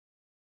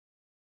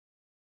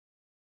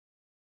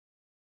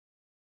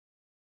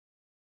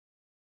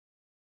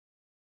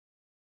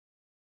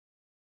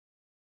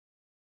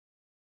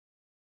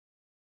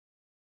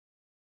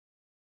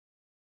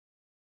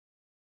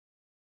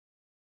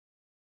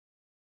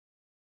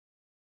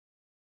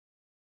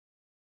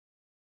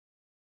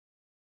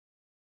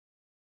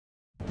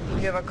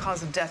You have a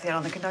cause of death yet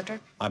on the conductor?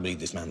 I believe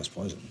this man was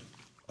poisoned.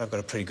 I've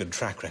got a pretty good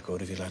track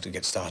record if you'd like to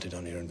get started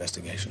on your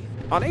investigation.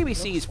 On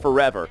ABC's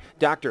Forever,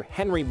 Dr.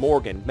 Henry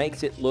Morgan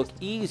makes it look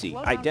easy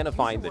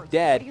identifying the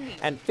dead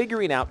and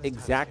figuring out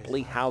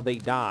exactly how they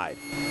died.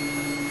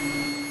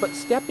 But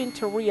step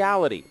into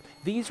reality.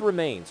 These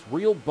remains,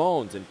 real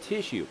bones and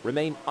tissue,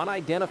 remain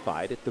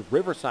unidentified at the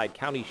Riverside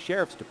County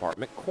Sheriff's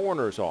Department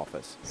Coroner's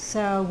Office.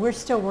 So we're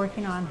still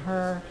working on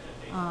her.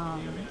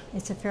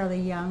 It's a fairly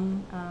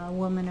young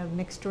woman of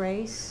mixed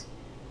race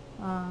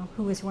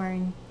who was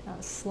wearing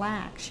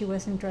slacks. She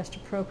wasn't dressed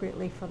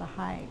appropriately for the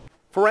hike.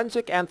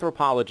 Forensic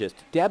anthropologist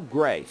Deb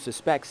Gray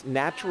suspects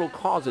natural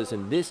causes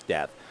in this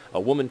death,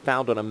 a woman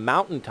found on a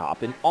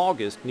mountaintop in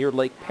August near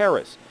Lake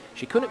Paris.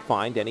 She couldn't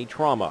find any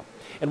trauma.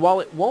 And while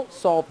it won't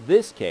solve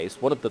this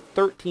case, one of the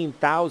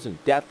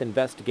 13,000 death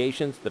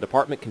investigations the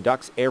department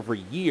conducts every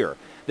year,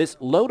 this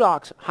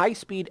Lodox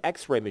high-speed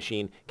X-ray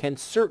machine can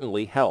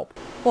certainly help.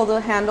 Pull the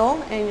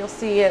handle and you'll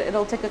see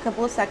it'll take a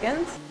couple of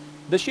seconds.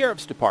 The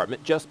Sheriff's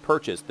Department just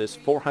purchased this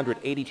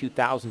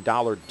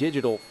 $482,000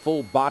 digital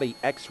full-body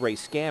X-ray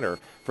scanner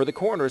for the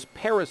coroner's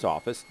Paris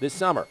office this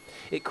summer.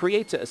 It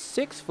creates a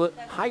 6-foot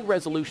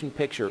high-resolution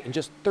picture in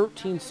just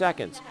 13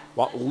 seconds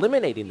while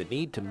eliminating the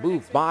need to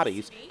move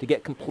bodies to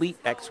get complete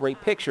X-ray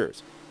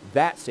pictures.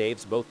 That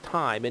saves both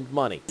time and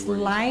money.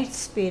 Light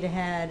speed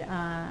ahead.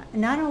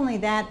 Not only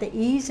that, the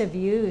ease of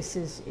use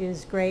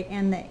is great,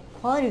 and the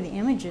quality of the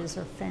images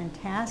are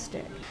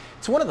fantastic.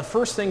 It's one of the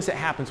first things that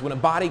happens when a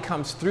body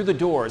comes through the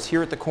doors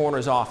here at the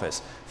coroner's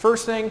office.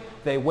 First thing,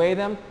 they weigh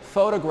them,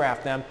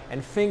 photograph them,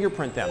 and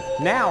fingerprint them.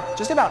 Now,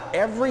 just about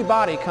every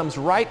body comes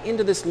right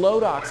into this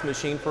Lodox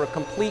machine for a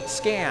complete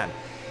scan.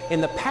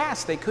 In the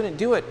past, they couldn't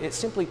do it. It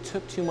simply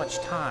took too much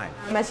time.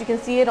 As you can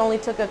see, it only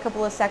took a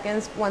couple of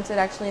seconds once it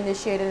actually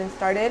initiated and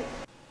started.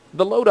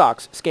 The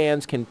Lodox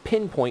scans can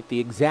pinpoint the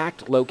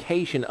exact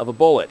location of a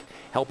bullet,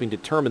 helping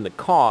determine the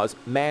cause,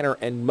 manner,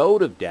 and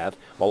mode of death,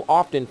 while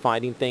often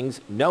finding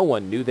things no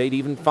one knew they'd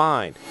even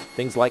find.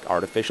 Things like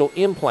artificial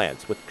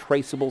implants with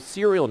traceable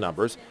serial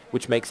numbers,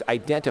 which makes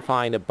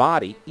identifying a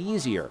body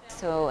easier.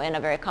 So in a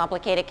very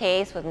complicated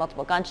case with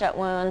multiple gunshot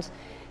wounds,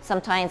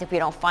 sometimes if we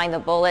don't find the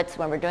bullets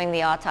when we're doing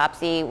the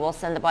autopsy, we'll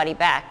send the body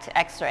back to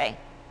X-ray.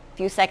 A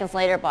few seconds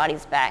later,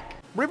 body's back.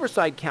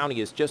 Riverside County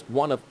is just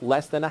one of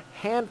less than a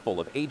handful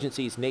of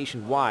agencies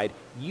nationwide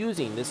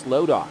using this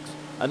Lodox.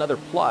 Another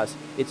plus,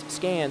 its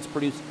scans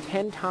produce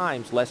 10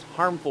 times less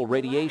harmful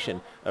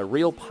radiation, a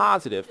real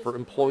positive for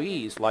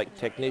employees like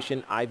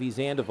technician Ivy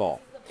Zandival.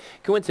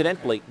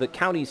 Coincidentally, the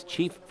county's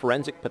chief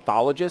forensic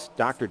pathologist,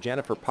 Dr.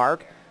 Jennifer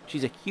Park,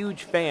 she's a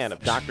huge fan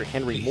of Dr.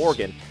 Henry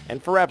Morgan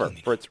and Forever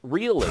for its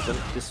realism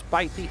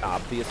despite the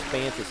obvious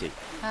fantasy.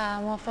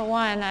 Well, for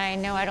one, I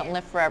know I don't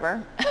live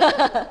forever.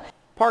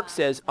 Park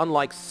says,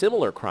 unlike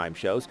similar crime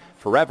shows,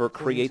 Forever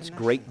creates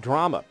great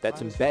drama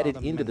that's embedded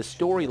into the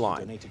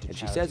storyline, and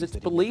she says it's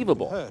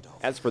believable.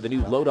 As for the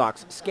new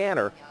Lodox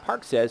scanner,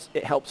 Park says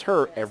it helps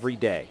her every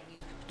day.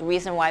 The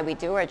reason why we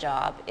do our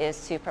job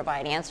is to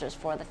provide answers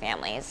for the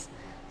families.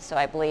 So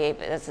I believe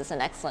this is an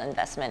excellent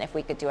investment. If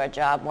we could do our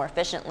job more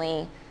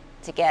efficiently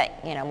to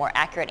get, more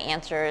accurate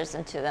answers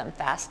into them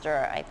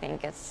faster, I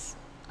think it's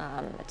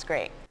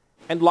great.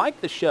 And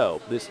like the show,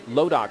 this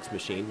Lodox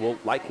machine will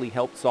likely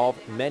help solve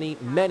many,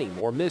 many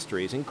more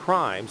mysteries and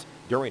crimes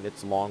during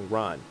its long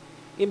run.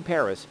 In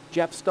Paris,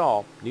 Jeff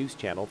Stahl, News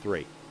Channel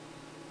 3.